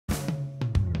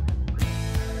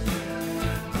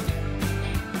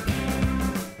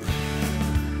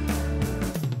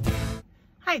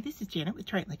Hi, this is Janet with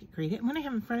Try It Like It, Grade It. And what I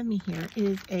have in front of me here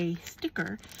is a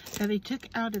sticker that I took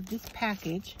out of this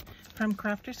package from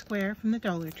Crafter Square from the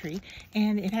Dollar Tree.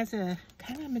 And it has a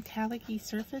kind of metallic-y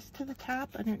surface to the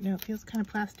top. I don't know, it feels kind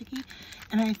of plasticky.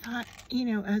 And I thought, you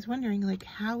know, I was wondering, like,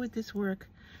 how would this work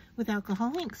with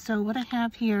alcohol ink? So what I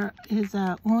have here is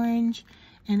a orange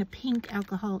and a pink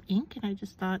alcohol ink. And I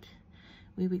just thought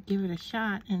we would give it a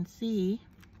shot and see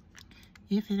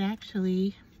if it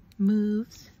actually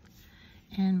moves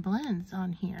and blends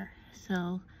on here.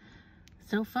 So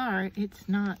far it's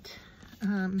not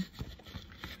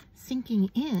sinking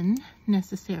in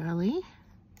necessarily.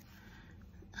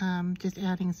 Just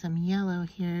adding some yellow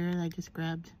here. I just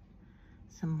grabbed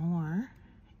some more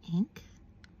ink.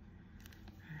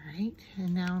 All right,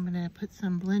 and now I'm going to put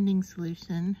some blending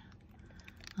solution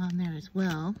on there as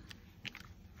well,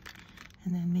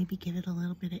 and then maybe give it a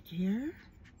little bit of air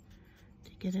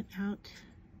to get it out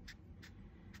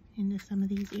into some of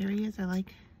these areas. I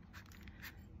like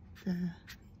the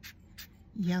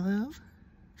yellow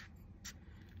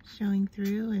showing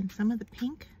through, and some of the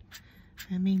pink.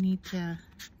 I may need to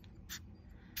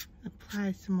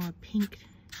apply some more pink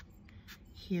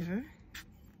here.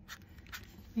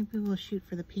 Maybe we'll shoot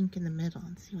for the pink in the middle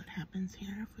and see what happens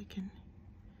here, if we can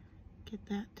get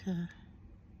that to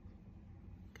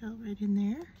go right in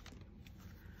there.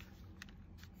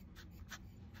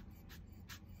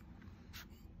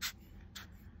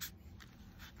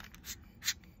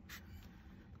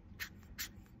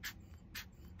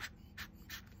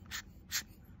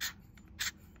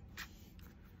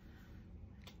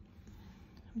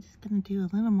 I'm just going to do a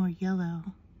little more yellow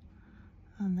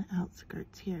on the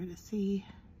outskirts here to see.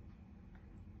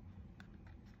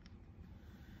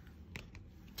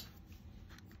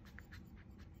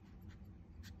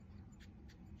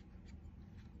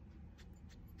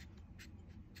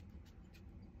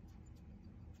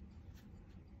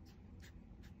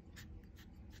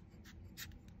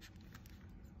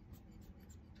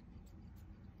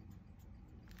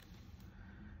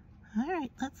 All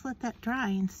right, let's let that dry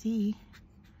and see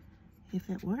if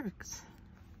it works.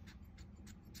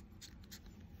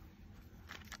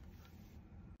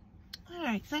 All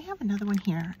right, so I have another one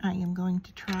here I am going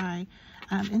to try,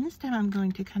 and this time I'm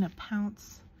going to kind of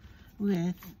pounce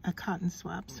with a cotton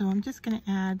swab. So I'm just going to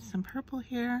add some purple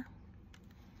here,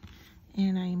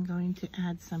 and I am going to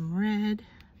add some red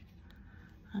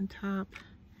on top,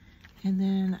 and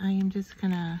then I am just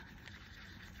going to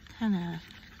kind of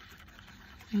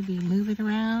maybe move it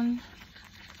around.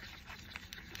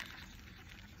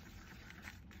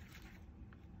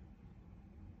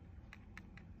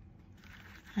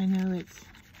 I know it's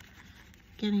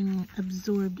getting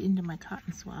absorbed into my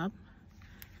cotton swab.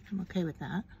 I'm okay with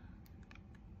that.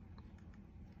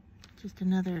 Just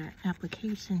another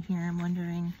application here. I'm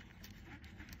wondering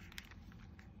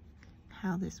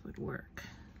how this would work.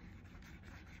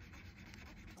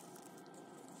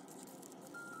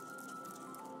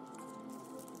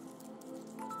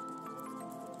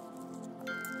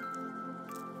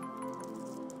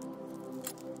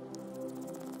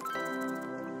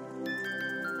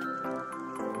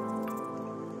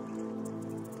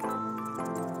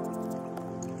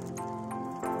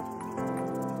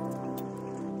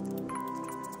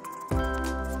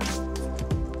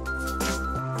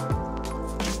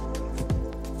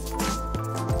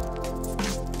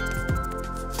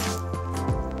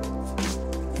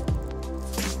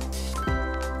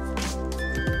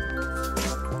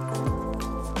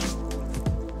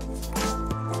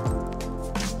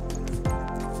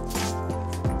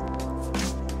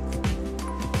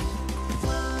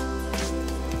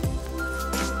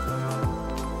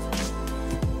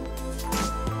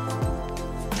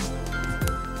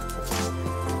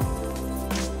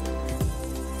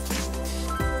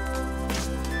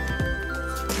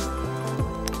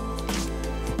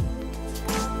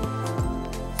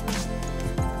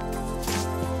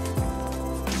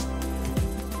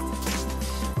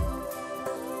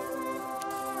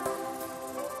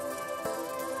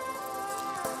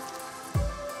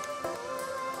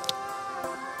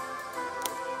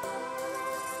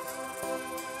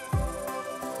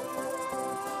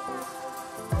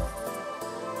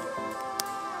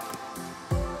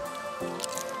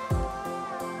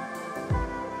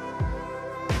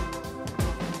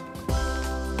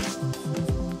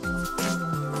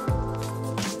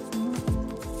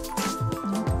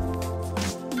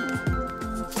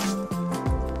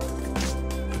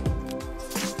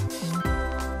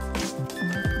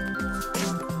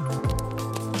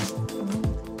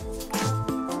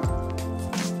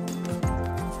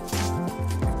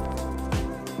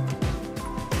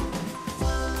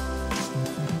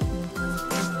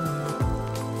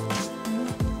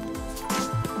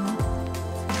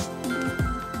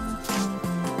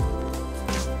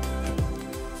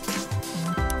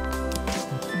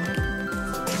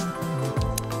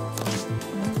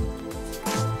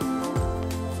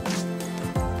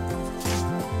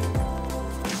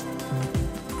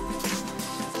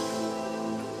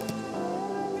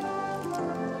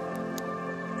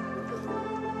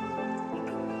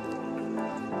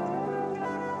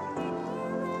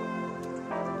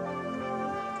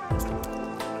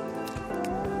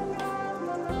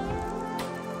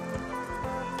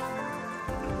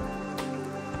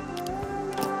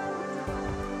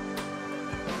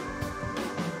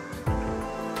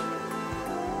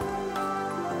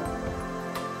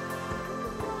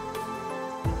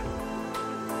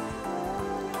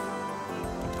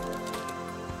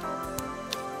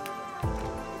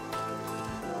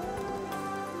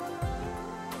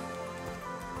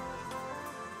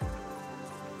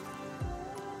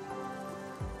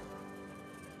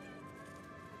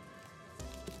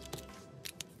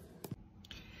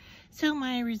 So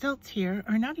my results here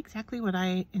are not exactly what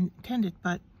I intended,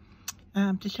 but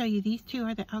to show you, these two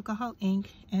are the alcohol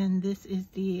ink and this is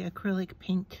the acrylic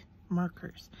paint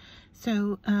markers.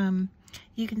 So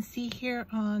you can see here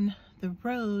on the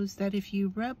rose that if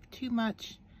you rub too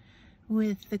much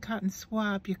with the cotton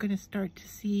swab, you're going to start to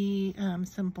see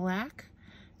some black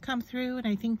come through, and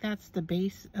I think that's the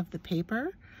base of the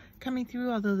paper coming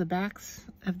through, although the backs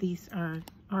of these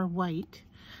are white.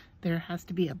 There has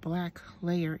to be a black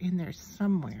layer in there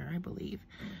somewhere, I believe.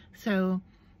 So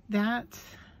that's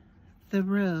the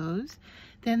rose.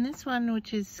 Then this one,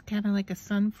 which is kind of like a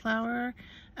sunflower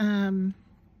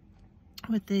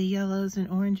with the yellows and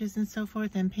oranges and so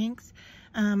forth and pinks.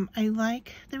 I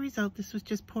like the result. This was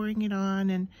just pouring it on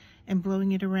and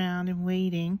blowing it around and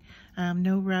waiting.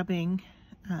 No rubbing,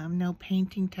 no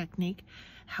painting technique.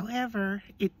 However,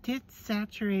 it did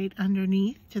saturate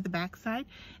underneath to the backside,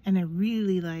 and I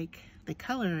really like the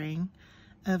coloring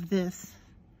of this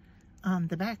on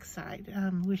the backside.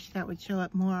 Wish that would show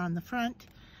up more on the front,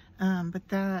 but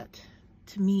that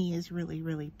to me is really,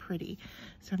 really pretty.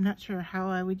 So I'm not sure how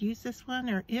I would use this one,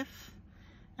 or if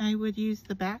I would use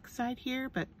the back side here,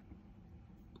 but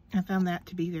I found that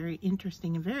to be very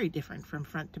interesting and very different from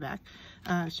front to back.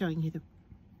 Showing you the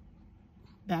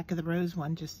back of the rose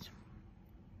one just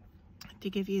to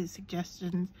give you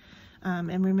suggestions.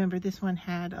 And remember, this one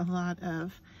had a lot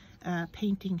of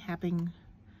painting happening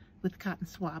with cotton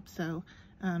swab, so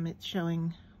it's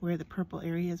showing where the purple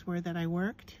areas were that I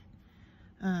worked.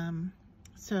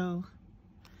 So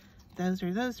those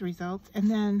are those results. And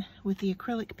then with the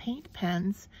acrylic paint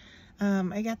pens,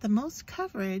 I got the most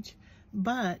coverage,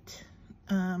 but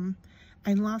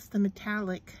I lost the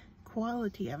metallic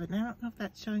quality of it. And I don't know if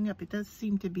that's showing up. It does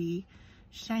seem to be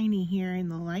shiny here in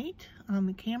the light on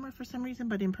the camera for some reason,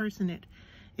 but in person it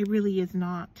really is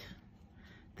not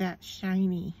that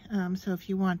shiny. So if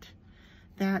you want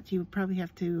that, you would probably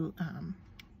have to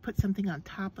put something on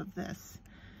top of this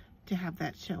to have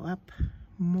that show up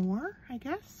more, I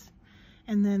guess.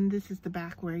 And then this is the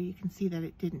back where you can see that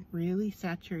it didn't really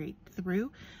saturate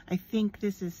through. I think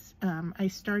this is, I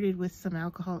started with some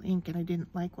alcohol ink and I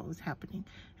didn't like what was happening.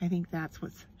 I think that's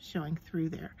what's showing through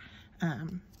there.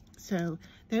 So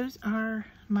those are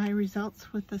my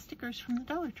results with the stickers from the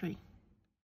Dollar Tree.